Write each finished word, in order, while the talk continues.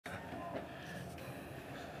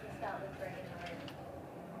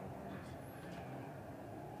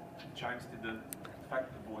James, did the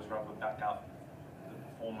fact that the boys were able to back up the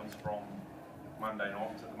performance from Monday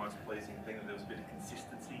night, was it the most pleasing thing that there was a bit of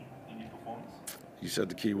consistency in your performance? You said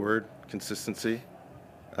the key word, consistency.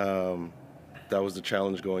 That was the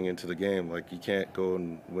challenge going into the game. Like, you can't go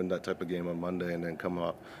and win that type of game on Monday and then come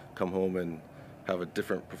home and have a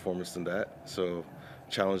different performance than that. So,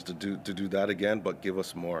 challenge to do that again, but give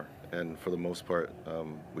us more. And for the most part,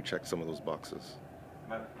 we checked some of those boxes.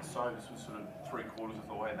 So this was sort of 3/4 of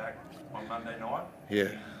the way back on Monday night. Yeah.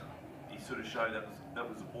 He sort of showed that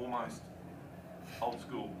was almost old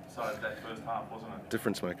school. So that first half, wasn't it?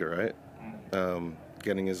 Difference maker, right?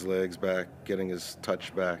 Getting his legs back, getting his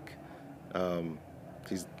touch back.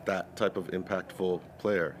 He's that type of impactful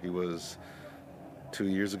player. He was 2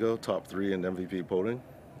 years ago top 3 in MVP voting,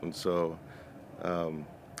 and so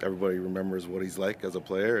everybody remembers what he's like as a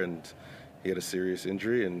player. And he had a serious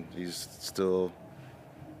injury, and he's still,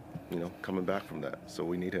 coming back from that. So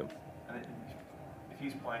we need him. And if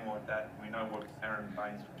he's playing like that, we know what Aaron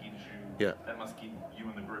Baines gives you. Yeah. That must give you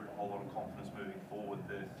and the group a whole lot of confidence moving forward.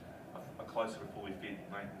 That a closer to fully fit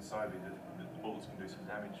Nathan Sobey, the Bullets can do some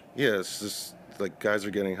damage. Yeah, it's just like guys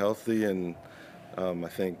are getting healthy, and I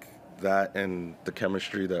think that and the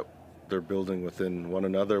chemistry that they're building within one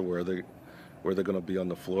another, where they're going to be on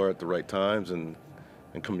the floor at the right times and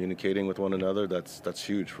communicating with one another, that's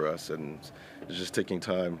huge for us. And it's just taking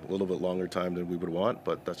time, a little bit longer time than we would want,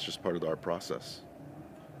 but that's just part of our process.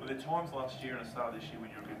 Were there times last year and the start of this year when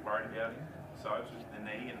you were a bit worried about him? So it was with the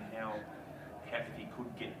knee, and how if he could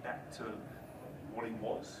get back to what he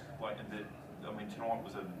was, tonight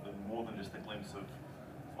was a more than just a glimpse of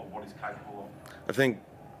what he's capable of. I think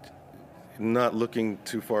not looking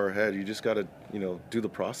too far ahead, you just got to do the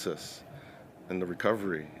process and the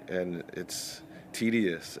recovery, and it's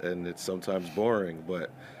tedious and it's sometimes boring,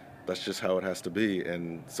 but that's just how it has to be.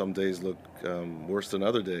 And some days look worse than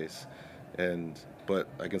other days, but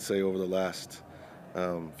I can say over the last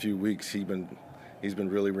few weeks he's been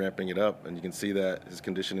really ramping it up, and you can see that his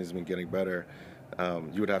conditioning has been getting better.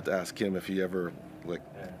 You would have to ask him if he ever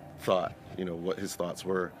thought, what his thoughts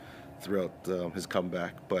were throughout his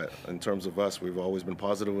comeback. But in terms of us, we've always been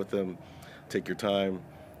positive with him. Take your time,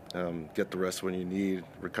 get the rest when you need,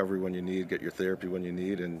 recovery when you need, get your therapy when you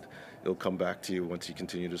need, and it'll come back to you once you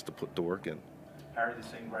continue just to put the work in. Harry, there's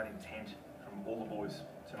seen great intent from all the boys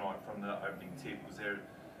tonight from the opening tip. Was there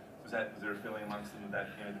a feeling amongst them that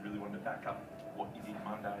they really wanted to back up what you did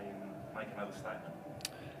Monday and make another statement?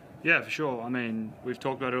 Yeah, for sure. I mean, we've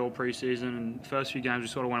talked about it all pre-season, and the first few games we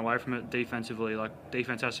sort of went away from it defensively. Like,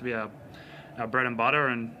 defense has to be our bread and butter,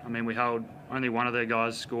 and I mean, we held only one of their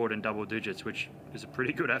guys scored in double digits, which is a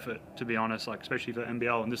pretty good effort, to be honest, especially for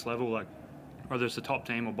NBL on this level, whether it's the top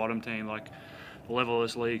team or bottom team, the level of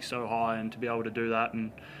this league so high, and to be able to do that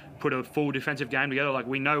and put a full defensive game together.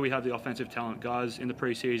 We know we have the offensive talent. Guys in the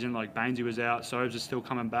preseason, Bainesy was out, Sobes is still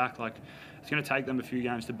coming back. It's going to take them a few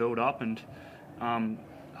games to build up, and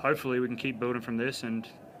hopefully we can keep building from this. And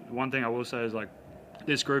one thing I will say is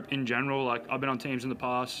this group in general, I've been on teams in the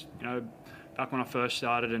past, back when I first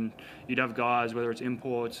started, and you'd have guys, whether it's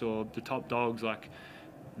imports or the top dogs,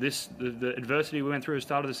 the adversity we went through at the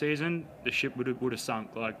start of the season, the ship would have sunk.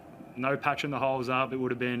 No patching the holes up, it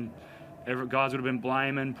would have been, guys would have been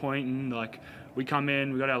blaming, pointing. We come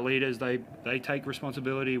in, we got our leaders, they take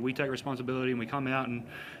responsibility, we take responsibility, and we come out and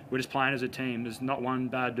we're just playing as a team. There's not one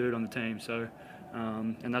bad dude on the team. So,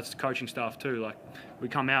 and that's the coaching staff too. We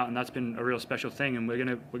come out, and that's been a real special thing, and we're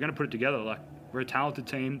gonna put it together. We're a talented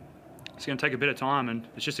team. It's gonna take a bit of time, and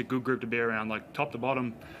it's just a good group to be around, top to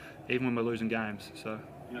bottom, even when we're losing games. So.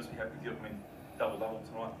 You must be happy with your double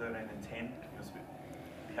tonight, 13 and 10. You must be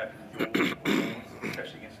happy with your performance,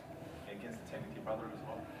 especially against the team with your brother as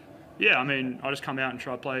well. Yeah, I mean, I just come out and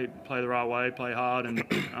try to play the right way, play hard, and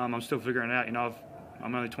I'm still figuring it out.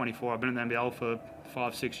 I'm only 24. I've been in the NBL for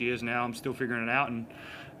 5-6 years now. I'm still figuring it out, and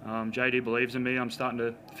JD believes in me. I'm starting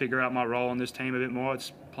to figure out my role on this team a bit more.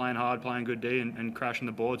 It's playing hard, playing good D, and crashing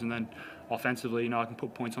the boards, and then offensively, I can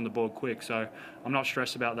put points on the board quick. So I'm not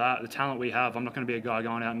stressed about that. The talent we have, I'm not going to be a guy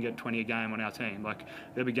going out and getting 20 a game on our team.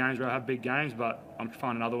 There'll be games where I have big games, but I'm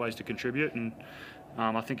finding other ways to contribute, and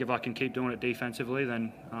I think if I can keep doing it defensively,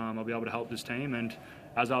 then I'll be able to help this team, and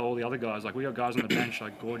as are all the other guys. We got guys on the bench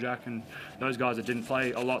like Gorjak and those guys that didn't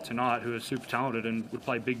play a lot tonight who are super talented and would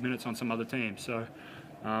play big minutes on some other teams. So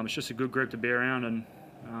it's just a good group to be around, and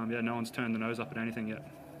no one's turned the nose up at anything yet.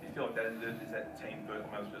 Do you feel like is that team first?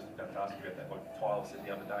 I was just about to ask you about that. Tyler said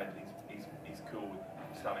the other day that he's cool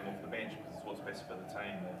with starting off the bench because it's what's best for the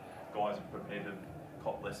team. The guys are prepared to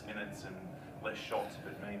cop less minutes and less shots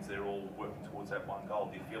if it means they're all working towards that one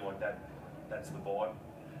goal. Do you feel like that's the vibe?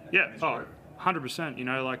 Yeah,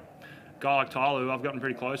 100%. guy like Tyler, who I've gotten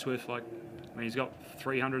pretty close with, like, I mean, he's got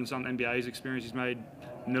 300 and something NBA's experience. He's made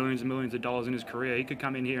millions and millions of dollars in his career. He could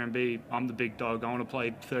come in here and be, I'm the big dog, I want to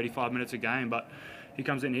play 35 minutes a game, but he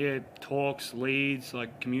comes in here, talks, leads,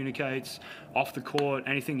 like, communicates, off the court,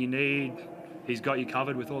 anything you need, he's got you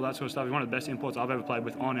covered with all that sort of stuff. He's one of the best imports I've ever played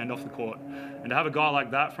with on and off the court. And to have a guy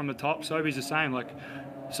like that from the top, Sobe's the same. Like,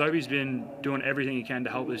 Sobe's been doing everything he can to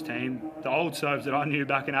help this team. The old Sobes that I knew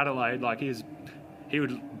back in Adelaide, like, he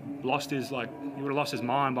would have lost his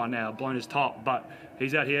mind by now, blown his top. But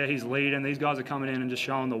he's out here, he's leading. These guys are coming in and just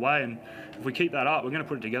showing the way. And if we keep that up, we're going to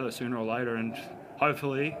put it together sooner or later. And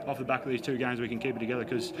hopefully, off the back of these 2 games, we can keep it together.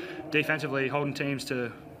 Because defensively, holding teams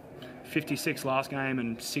to 56 last game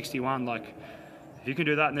and 61, like, if you can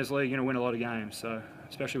do that in this league, you're going to win a lot of games. So,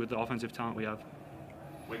 especially with the offensive talent we have.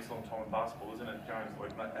 Week's long time in basketball, isn't it, Jones?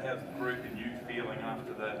 Like, mate, how's the group and you feeling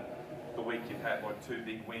after the week you've had, like, two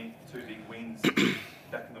big wins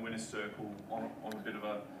back in the winners' circle on a little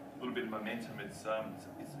bit of momentum? It's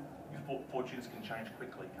your fortunes can change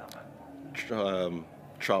quickly, can't they?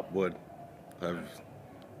 Chop wood.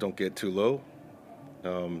 Don't get too low.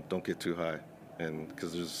 Don't get too high, and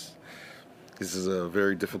because this is a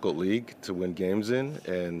very difficult league to win games in,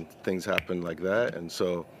 and things happen like that, and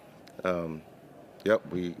so.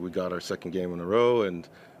 Yep, we got our 2nd game in a row, and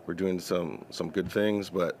we're doing some good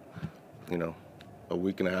things, but, you know, a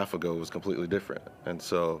week and a half ago was completely different. And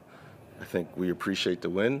so I think we appreciate the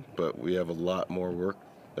win, but we have a lot more work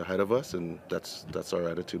ahead of us, and that's our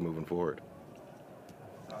attitude moving forward.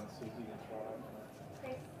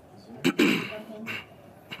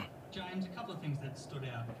 James, a couple of things that stood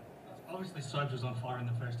out. Obviously, Sobes was on fire in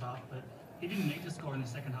the first half, but he didn't need to score in the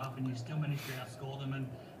second half, and you still managed to outscore them. And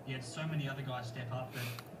you had so many other guys step up. But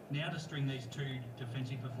now to string these 2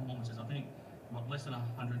 defensive performances, I think, less than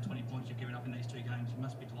 120 points you've given up in these 2 games. You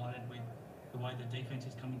must be delighted with the way the defense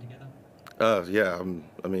is coming together. Yeah,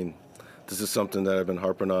 I mean, this is something that I've been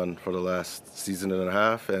harping on for the last season and a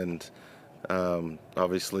half, and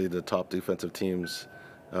obviously the top defensive teams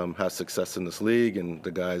have success in this league, and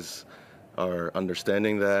the guys are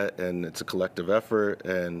understanding that, and it's a collective effort.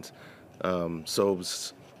 And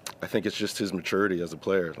Sobes, I think it's just his maturity as a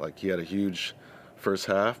player. Like, he had a huge first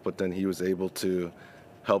half, but then he was able to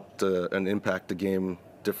help and impact the game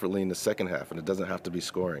differently in the second half. And it doesn't have to be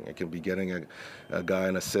scoring. It can be getting a guy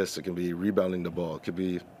an assist. It can be rebounding the ball. It could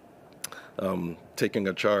be taking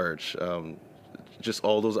a charge. Just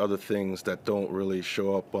all those other things that don't really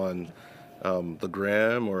show up on the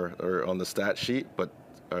gram or on the stat sheet, but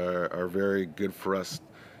are very good for us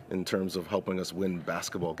in terms of helping us win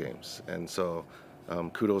basketball games. And so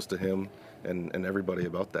kudos to him and everybody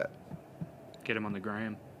about that. Get him on the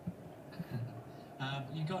gram.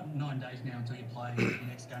 You've got 9 days now until you play your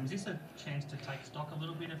next game. Is this a chance to take stock a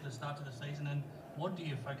little bit of the start of the season? And what do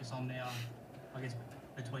you focus on now, I guess,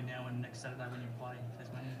 between now and next Saturday when you play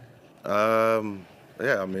Tasmania?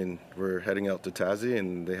 Yeah, I mean, we're heading out to Tassie,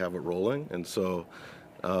 and they have it rolling. And so,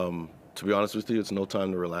 to be honest with you, it's no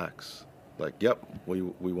time to relax. Like, yep, we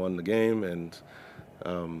won the game, and,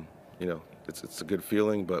 you know, it's a good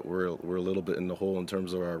feeling, but we're a little bit in the hole in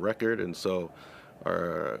terms of our record. And so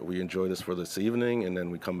we enjoy this for this evening, and then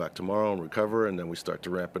we come back tomorrow and recover, and then we start to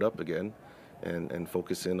ramp it up again and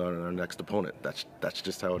focus in on our next opponent. That's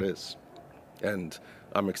just how it is. And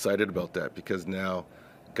I'm excited about that because now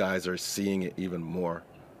guys are seeing it even more,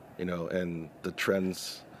 you know, and the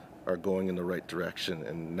trends are going in the right direction.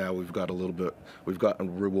 And now we've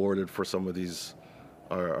gotten rewarded for some of these,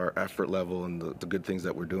 our effort level and the good things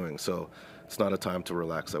that we're doing. So it's not a time to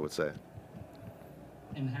relax, I would say.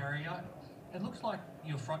 And Harry, it looks like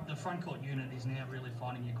the front court unit is now really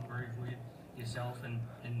finding your groove with yourself and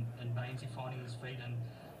Bainesy finding his feet and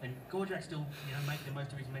Gorjak still, you know, making the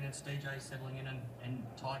most of his minutes, DJ settling in and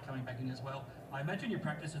Ty coming back in as well. I imagine your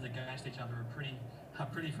practices against each other are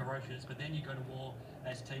pretty ferocious, but then you go to war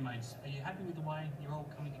as teammates. Are you happy with the way you're all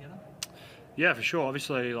coming together? Yeah, for sure.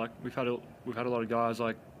 Obviously, like we've had a lot of guys,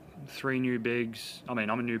 like 3 new bigs. I mean,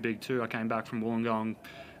 I'm a new big too. I came back from Wollongong.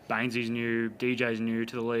 Bainesy's new, DJ's new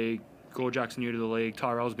to the league, Gorjak's new to the league,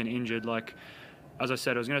 Tyrell's been injured. Like, as I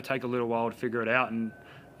said, it was going to take a little while to figure it out, and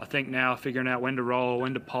I think now figuring out when to roll,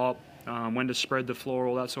 when to pop, when to spread the floor,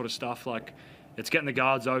 all that sort of stuff, like, it's getting the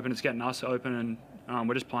guards open, it's getting us open, and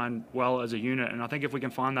we're just playing well as a unit. And I think if we can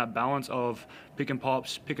find that balance of pick and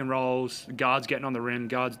pops, pick and rolls, guards getting on the rim,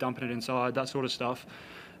 guards dumping it inside, that sort of stuff,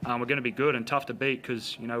 we're going to be good and tough to beat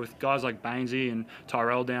because, you know, with guys like Bainesy and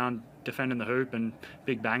Tyrell down defending the hoop and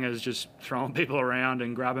big bangers just throwing people around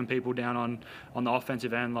and grabbing people down on the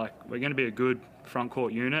offensive end, like, we're going to be a good front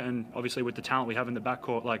court unit. And obviously with the talent we have in the back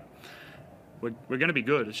court, like, we're going to be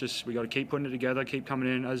good. It's just we got to keep putting it together, keep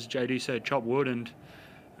coming in, as JD said, chop wood, and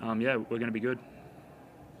yeah, we're going to be good.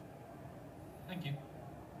 Thank you.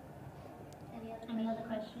 Any other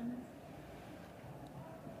questions?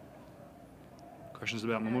 Questions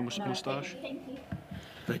about my No, moustache? Thank you.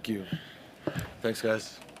 Thank you. Thanks,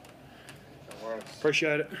 guys.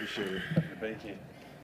 Appreciate it. Appreciate it. Thank you.